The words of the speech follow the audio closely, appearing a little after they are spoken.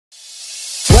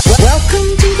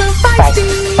Welcome to the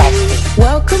Feisty.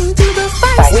 Welcome to the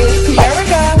Feisty.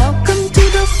 Welcome to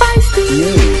the Feisty.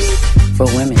 News for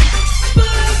women.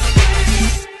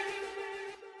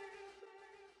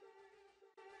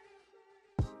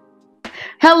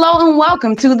 Hello and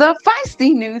welcome to the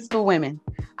Feisty News for Women.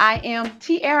 I am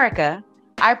T. Erica.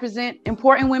 I present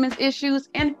important women's issues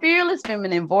and fearless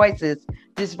feminine voices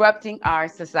disrupting our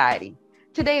society.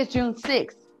 Today is June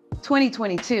 6th,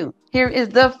 2022. Here is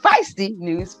the Feisty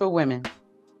News for Women.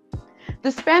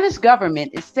 The Spanish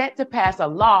government is set to pass a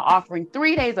law offering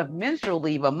 3 days of menstrual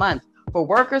leave a month for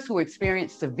workers who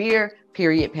experience severe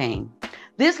period pain.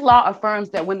 This law affirms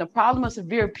that when the problem of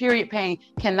severe period pain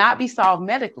cannot be solved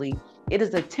medically, it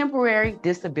is a temporary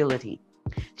disability.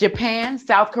 Japan,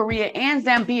 South Korea, and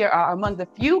Zambia are among the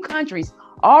few countries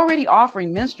already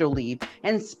offering menstrual leave,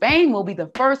 and Spain will be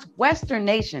the first Western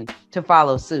nation to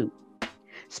follow suit.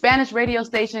 Spanish radio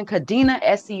station Cadena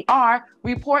SCR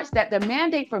reports that the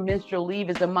mandate for menstrual leave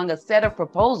is among a set of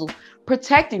proposals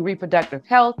protecting reproductive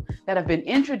health that have been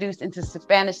introduced into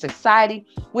Spanish society,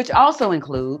 which also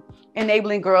include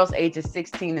enabling girls ages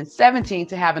 16 and 17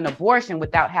 to have an abortion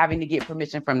without having to get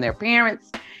permission from their parents,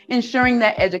 ensuring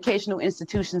that educational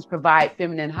institutions provide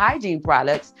feminine hygiene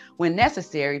products when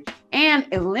necessary, and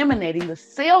eliminating the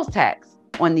sales tax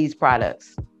on these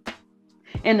products.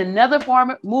 In another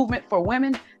movement for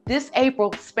women, this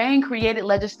April, Spain created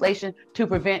legislation to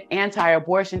prevent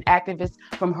anti-abortion activists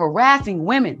from harassing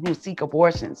women who seek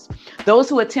abortions. Those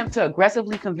who attempt to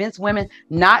aggressively convince women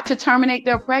not to terminate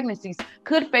their pregnancies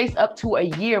could face up to a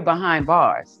year behind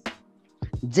bars.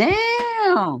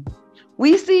 Damn!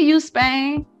 We see you,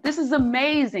 Spain. This is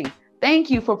amazing.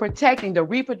 Thank you for protecting the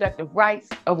reproductive rights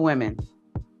of women.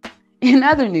 In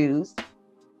other news,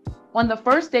 on the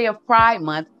first day of Pride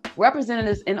Month,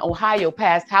 representatives in Ohio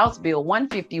passed House Bill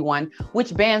 151,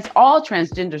 which bans all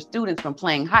transgender students from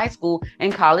playing high school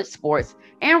and college sports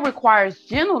and requires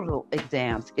genital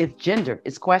exams if gender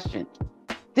is questioned.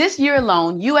 This year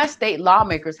alone, U.S. state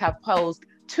lawmakers have posed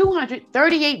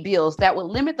 238 bills that would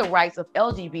limit the rights of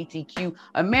LGBTQ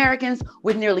Americans,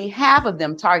 with nearly half of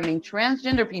them targeting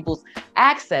transgender people's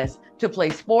access to play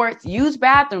sports, use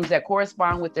bathrooms that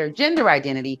correspond with their gender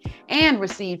identity, and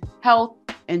receive health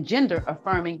and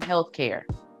gender-affirming health care.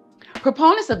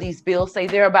 Proponents of these bills say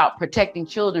they're about protecting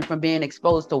children from being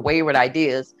exposed to wayward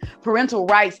ideas, parental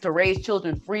rights to raise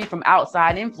children free from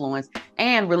outside influence,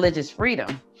 and religious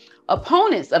freedom.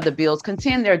 Opponents of the bills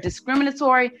contend they're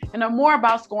discriminatory and are more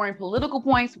about scoring political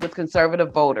points with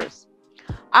conservative voters.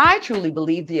 I truly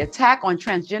believe the attack on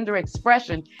transgender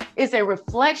expression is a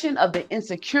reflection of the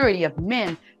insecurity of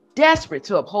men desperate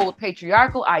to uphold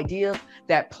patriarchal ideas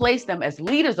that place them as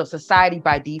leaders of society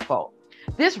by default.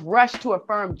 This rush to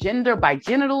affirm gender by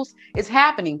genitals is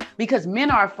happening because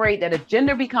men are afraid that if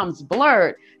gender becomes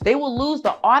blurred, they will lose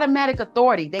the automatic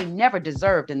authority they never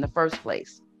deserved in the first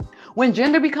place. When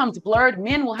gender becomes blurred,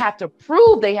 men will have to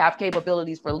prove they have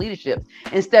capabilities for leadership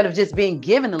instead of just being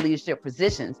given the leadership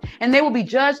positions, and they will be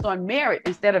judged on merit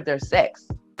instead of their sex.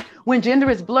 When gender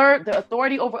is blurred, the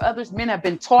authority over others men have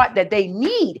been taught that they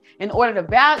need in order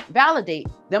to validate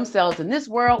themselves in this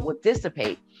world will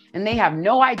dissipate, and they have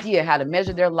no idea how to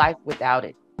measure their life without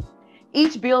it.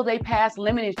 Each bill they pass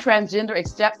limiting transgender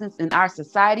acceptance in our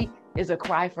society is a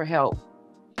cry for help.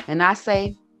 And I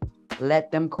say,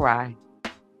 let them cry.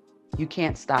 You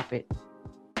can't stop it.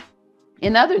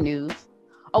 In other news,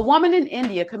 a woman in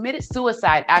India committed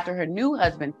suicide after her new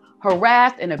husband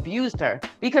harassed and abused her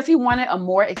because he wanted a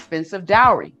more expensive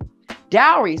dowry.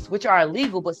 Dowries, which are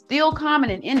illegal but still common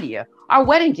in India, are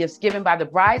wedding gifts given by the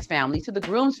bride's family to the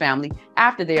groom's family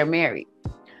after they are married.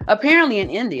 Apparently in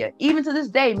India, even to this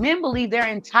day, men believe they're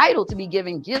entitled to be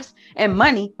given gifts and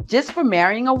money just for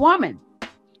marrying a woman.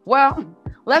 Well,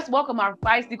 let's welcome our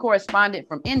feisty correspondent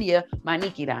from India,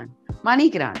 Manikiran.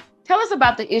 Manikiran, tell us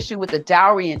about the issue with the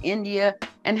dowry in India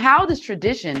and how this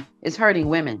tradition is hurting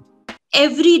women.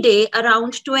 Every day,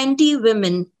 around 20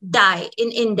 women die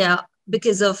in India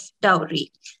because of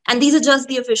dowry. And these are just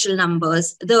the official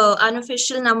numbers. The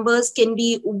unofficial numbers can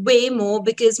be way more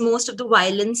because most of the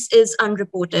violence is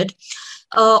unreported.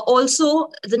 Also,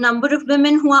 the number of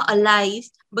women who are alive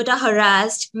but are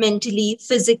harassed mentally,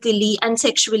 physically, and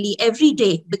sexually every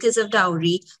day because of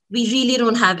dowry, we really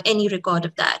don't have any record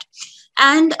of that.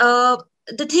 And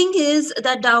the thing is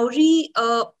that dowry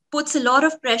puts a lot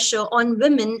of pressure on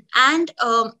women and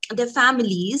their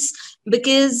families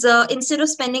because instead of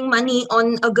spending money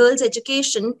on a girl's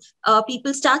education,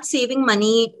 people start saving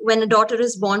money when a daughter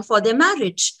is born for their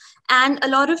marriage. And a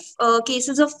lot of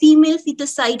cases of female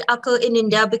feticide occur in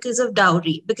India because of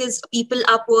dowry, because people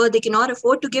are poor, they cannot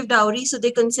afford to give dowry, so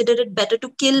they consider it better to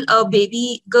kill a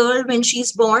baby girl when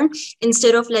she's born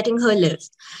instead of letting her live.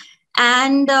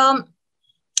 And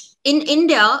in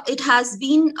India, it has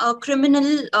been a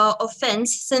criminal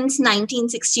offense since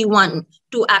 1961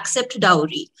 to accept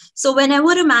dowry. So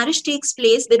whenever a marriage takes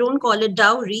place, they don't call it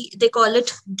dowry, they call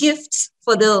it gifts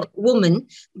for the woman.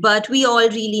 But we all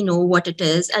really know what it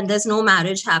is, and there's no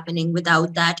marriage happening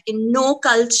without that. In no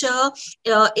culture,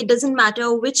 it doesn't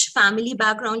matter which family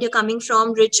background you're coming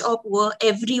from, rich or poor,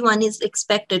 everyone is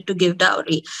expected to give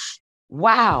dowry.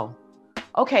 Wow.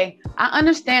 Okay, I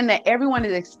understand that everyone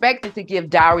is expected to give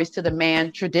dowries to the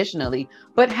man traditionally,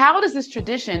 but how does this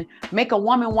tradition make a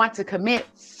woman want to commit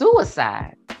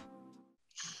suicide?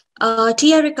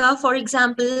 Tiarika, for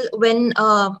example, when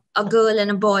a girl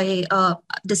and a boy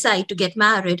decide to get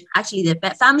married, actually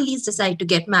their families decide to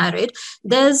get married,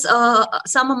 there's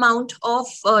some amount of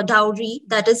dowry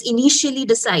that is initially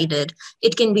decided.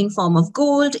 It can be in form of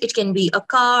gold, it can be a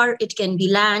car, it can be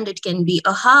land, it can be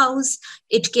a house,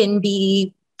 it can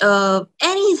be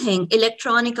anything,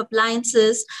 electronic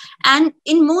appliances. And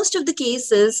in most of the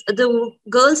cases, the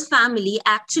girl's family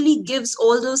actually gives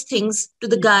all those things to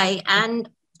the guy and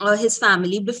his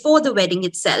family before the wedding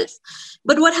itself.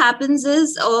 But what happens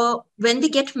is when they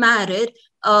get married,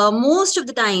 most of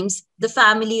the times the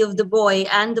family of the boy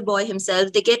and the boy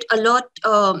himself, they get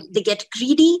they get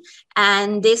greedy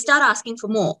and they start asking for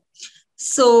more.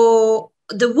 So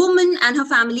the woman and her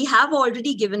family have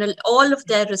already given all of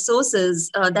their resources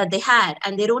that they had,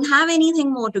 and they don't have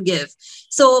anything more to give.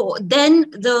 So then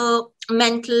the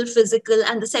mental, physical,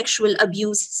 and the sexual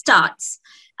abuse starts.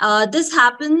 This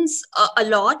happens a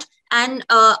lot, and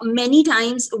many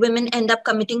times women end up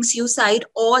committing suicide,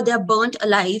 or they're burnt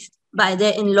alive by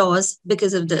their in-laws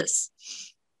because of this.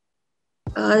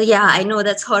 Yeah, I know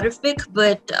that's horrific,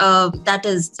 but that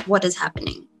is what is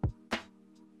happening.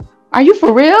 Are you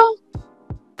for real?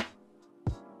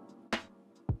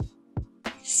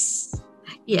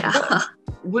 Yeah.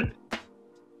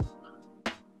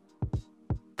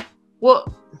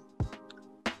 Well,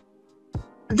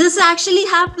 this actually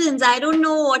happens. I don't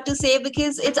know what to say,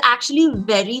 because it's actually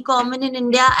very common in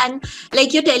India. And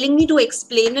like, you're telling me to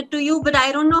explain it to you, but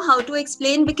I don't know how to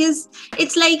explain, because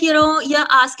it's like, you're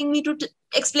asking me to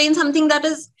explain something that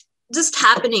is just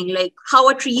happening, like how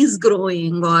a tree is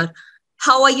growing or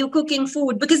how are you cooking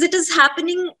food, because it is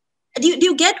happening. Do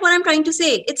you get what I'm trying to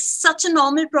say? It's such a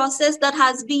normal process that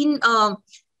has been, I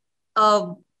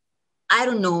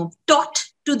don't know, taught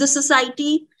to the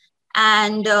society.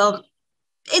 And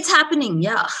it's happening.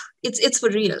 Yeah, it's for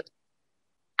real.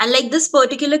 And like this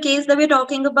particular case that we're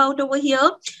talking about over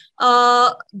here,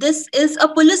 this is a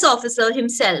police officer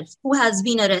himself who has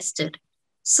been arrested.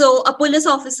 So a police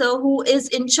officer who is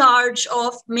in charge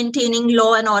of maintaining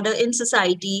law and order in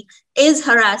society is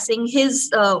harassing his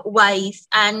wife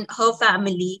and her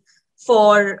family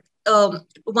for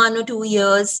 1 or 2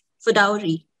 years for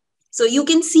dowry. So you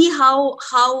can see how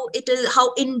it is,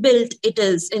 how inbuilt it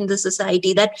is in the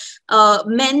society, that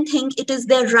men think it is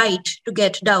their right to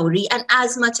get dowry, and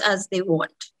as much as they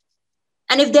want.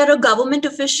 And if they're a government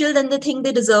official, then they think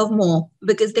they deserve more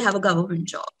because they have a government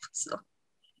job.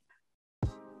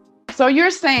 So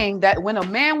you're saying that when a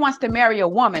man wants to marry a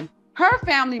woman, her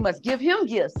family must give him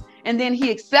gifts, and then he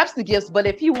accepts the gifts. But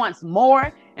if he wants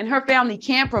more and her family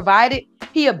can't provide it,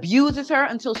 he abuses her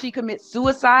until she commits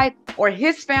suicide, or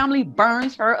his family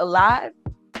burns her alive?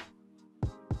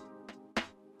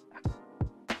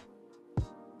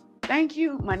 Thank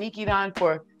you, Manikiran,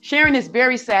 for sharing this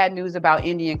very sad news about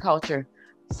Indian culture.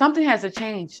 Something has to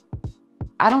change.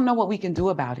 I don't know what we can do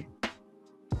about it.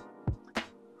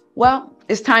 Well,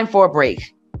 it's time for a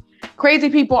break. Crazy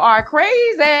people are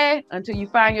crazy until you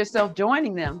find yourself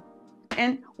joining them.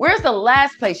 And where's the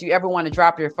last place you ever want to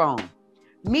drop your phone?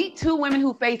 Meet two women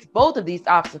who face both of these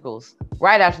obstacles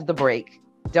right after the break.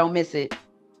 Don't miss it.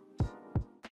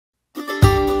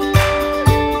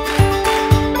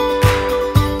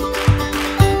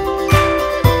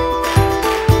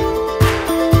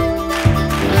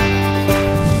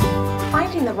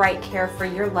 Finding the right care for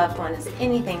your loved one is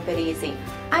anything but easy.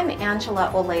 I'm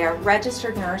Angela Olea,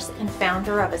 registered nurse and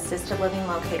founder of Assisted Living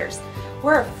Locators.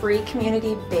 We're a free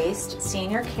community-based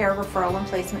senior care referral and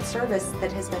placement service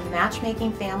that has been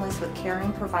matchmaking families with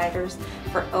caring providers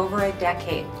for over a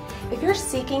decade. If you're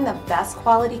seeking the best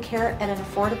quality care at an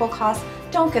affordable cost,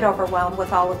 don't get overwhelmed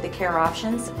with all of the care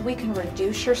options. We can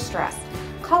reduce your stress.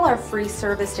 Call our free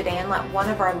service today and let one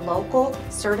of our local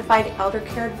certified elder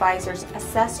care advisors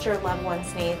assess your loved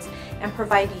one's needs and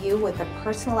provide you with a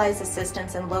personalized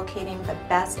assistance in locating the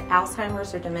best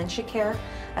Alzheimer's or dementia care,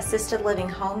 assisted living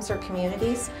homes or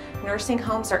communities, nursing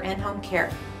homes, or in-home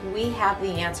care. We have the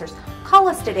answers. Call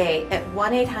us today at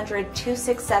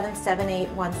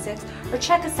 1-800-267-7816 or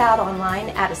check us out online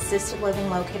at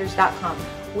assistedlivinglocators.com.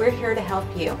 We're here to help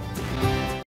you.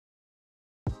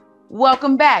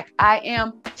 Welcome back. I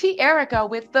am T. Erica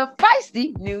with the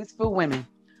Feisty News for Women.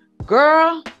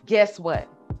 Girl, guess what?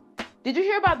 Did you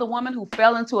hear about the woman who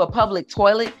fell into a public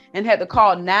toilet and had to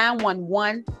call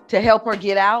 911 to help her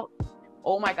get out?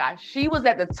 Oh my gosh, she was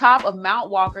at the top of Mount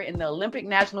Walker in the Olympic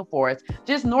National Forest,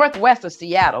 just northwest of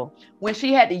Seattle, when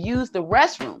she had to use the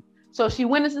restroom. So she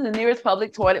went into the nearest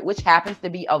public toilet, which happens to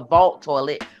be a vault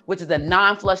toilet, which is a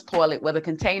non-flush toilet where the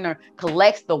container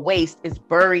collects the waste is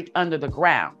buried under the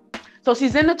ground. So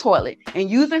she's in the toilet and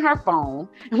using her phone,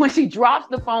 and when she drops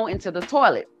the phone into the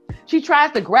toilet, she tries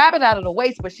to grab it out of the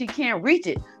waste, but she can't reach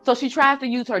it. So she tries to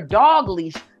use her dog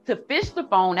leash to fish the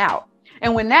phone out.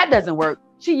 And when that doesn't work,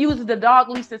 she uses the dog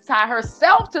leash to tie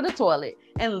herself to the toilet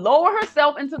and lower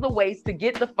herself into the waste to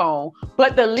get the phone,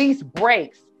 but the leash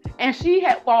breaks and she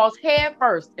falls head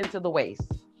first into the waste.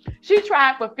 She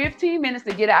tried for 15 minutes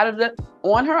to get out of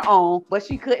on her own, but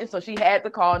she couldn't, so she had to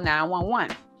call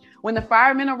 911. When the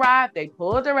firemen arrived, they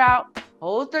pulled her out,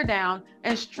 hosed her down,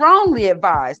 and strongly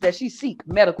advised that she seek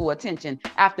medical attention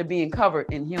after being covered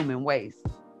in human waste.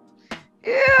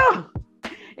 Ew!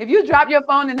 If you drop your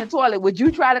phone in the toilet, would you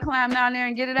try to climb down there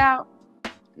and get it out?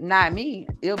 Not me.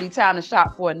 It'll be time to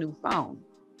shop for a new phone.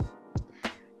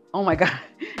 Oh my God.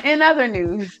 In other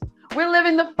news, we're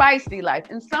living the feisty life,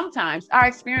 and sometimes our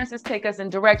experiences take us in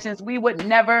directions we would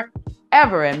never,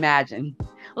 ever imagine.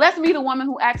 Let's meet a woman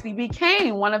who actually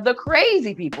became one of the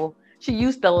crazy people she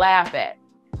used to laugh at.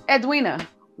 Edwina,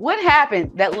 what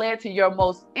happened that led to your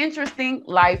most interesting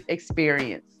life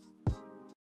experience?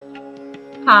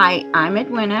 Hi, I'm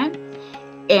Edwina,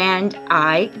 and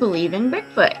I believe in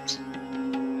Bigfoot.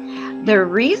 The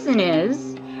reason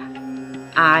is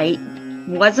I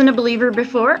wasn't a believer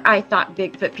before. I thought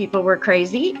Bigfoot people were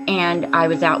crazy, and I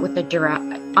was out with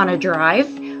on a drive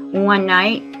one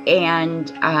night, and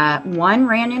one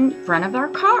ran in front of our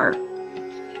car.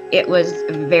 It was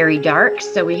very dark,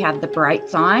 so we had the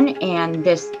brights on, and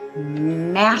this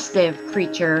massive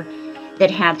creature that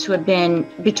had to have been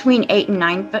between 8 and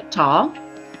 9 foot tall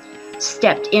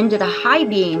stepped into the high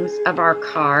beams of our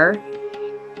car,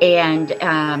 and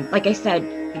like I said,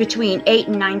 between 8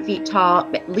 and 9 feet tall,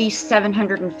 at least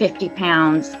 750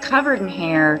 pounds, covered in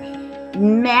hair,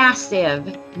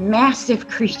 massive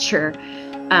creature,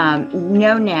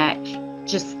 no neck,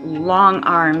 just long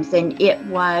arms, and it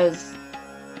was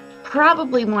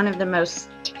probably one of the most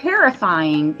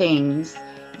terrifying things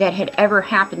that had ever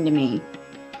happened to me.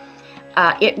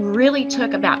 It really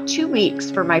took about 2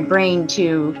 weeks for my brain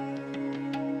to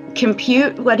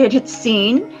compute what it had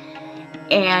seen.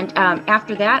 And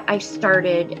after that, I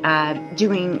started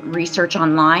doing research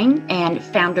online and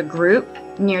found a group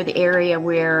near the area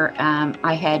where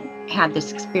I had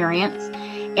this experience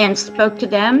and spoke to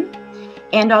them.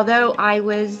 And although I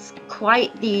was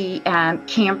quite the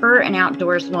camper and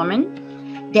outdoors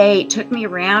woman, they took me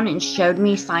around and showed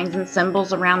me signs and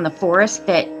symbols around the forest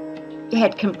that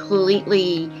had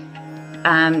completely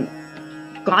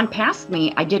gone past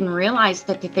me. I didn't realize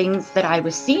that the things that I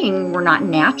was seeing were not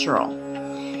natural.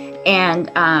 And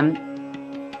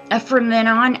from then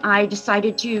on, I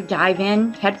decided to dive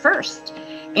in head first.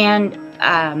 And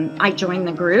I joined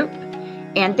the group.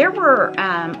 And there were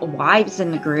wives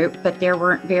in the group, but there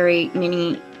weren't very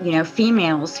many,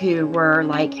 females who were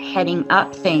like heading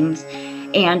up things.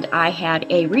 And I had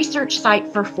a research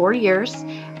site for 4 years,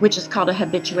 which is called a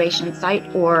habituation site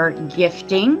or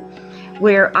gifting,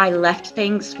 where I left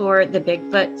things for the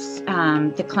Bigfoots,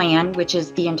 the clan, which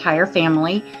is the entire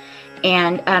family.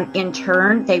 And in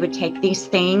turn, they would take these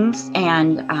things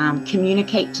and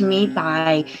communicate to me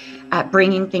by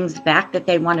bringing things back that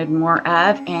they wanted more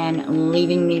of and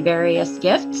leaving me various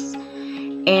gifts.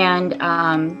 And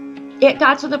it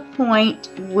got to the point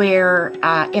where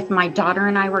if my daughter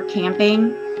and I were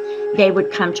camping, they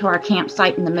would come to our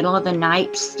campsite in the middle of the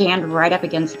night, stand right up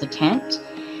against the tent.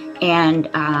 And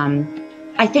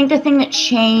I think the thing that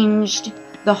changed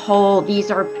the whole, these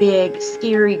are big,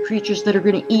 scary creatures that are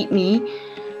going to eat me,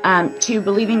 to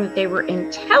believing that they were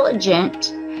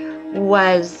intelligent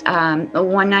was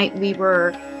one night we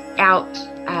were out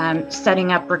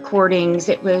setting up recordings.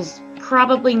 It was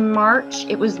probably March.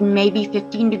 It was maybe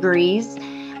 15 degrees,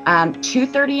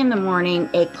 2:30 in the morning,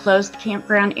 a closed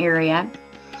campground area.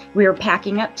 We were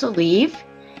packing up to leave,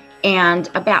 and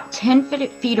about 10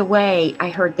 feet away, I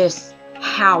heard this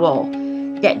howl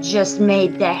that just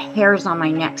made the hairs on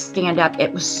my neck stand up.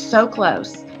 It was so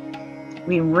close.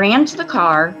 We ran to the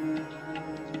car,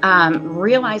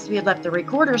 realized we had left the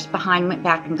recorders behind, went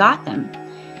back and got them.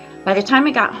 By the time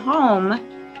I got home,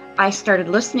 I started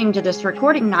listening to this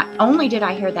recording. Not only did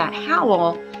I hear that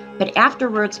howl, but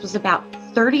afterwards was about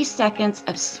 30 seconds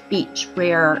of speech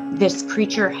where this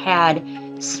creature had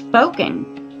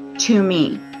spoken to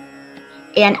me.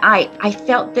 And I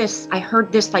felt this, I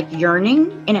heard this like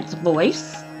yearning in its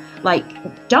voice, like,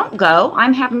 don't go,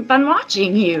 I'm having fun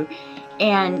watching you.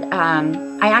 And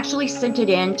I actually sent it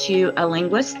in to a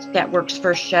linguist that works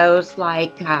for shows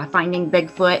like Finding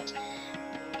Bigfoot.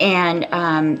 And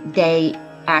they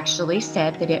actually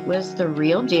said that it was the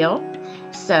real deal.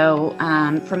 So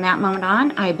from that moment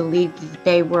on, I believed that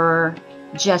they were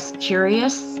just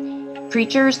curious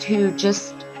creatures who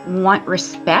just want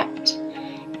respect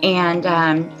and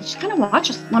just kind of want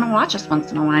to watch us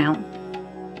once in a while.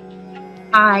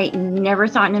 I never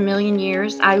thought in a million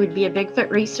years I would be a Bigfoot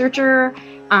researcher.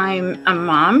 I'm a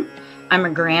mom, I'm a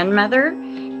grandmother,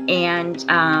 and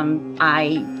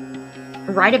I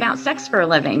write about sex for a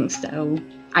living. So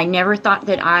I never thought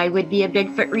that I would be a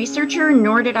Bigfoot researcher,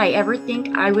 nor did I ever think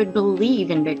I would believe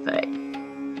in Bigfoot.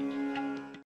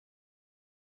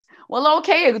 Well,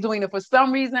 okay, Edwina, for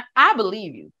some reason, I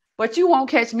believe you, but you won't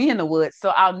catch me in the woods, so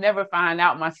I'll never find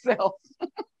out myself.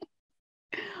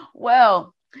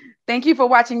 Well, thank you for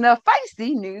watching the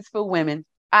Feisty News for Women.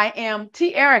 I am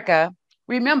T. Erica.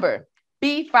 Remember,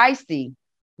 be feisty.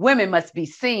 Women must be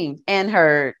seen and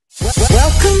heard.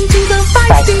 Welcome to the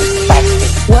Feisty.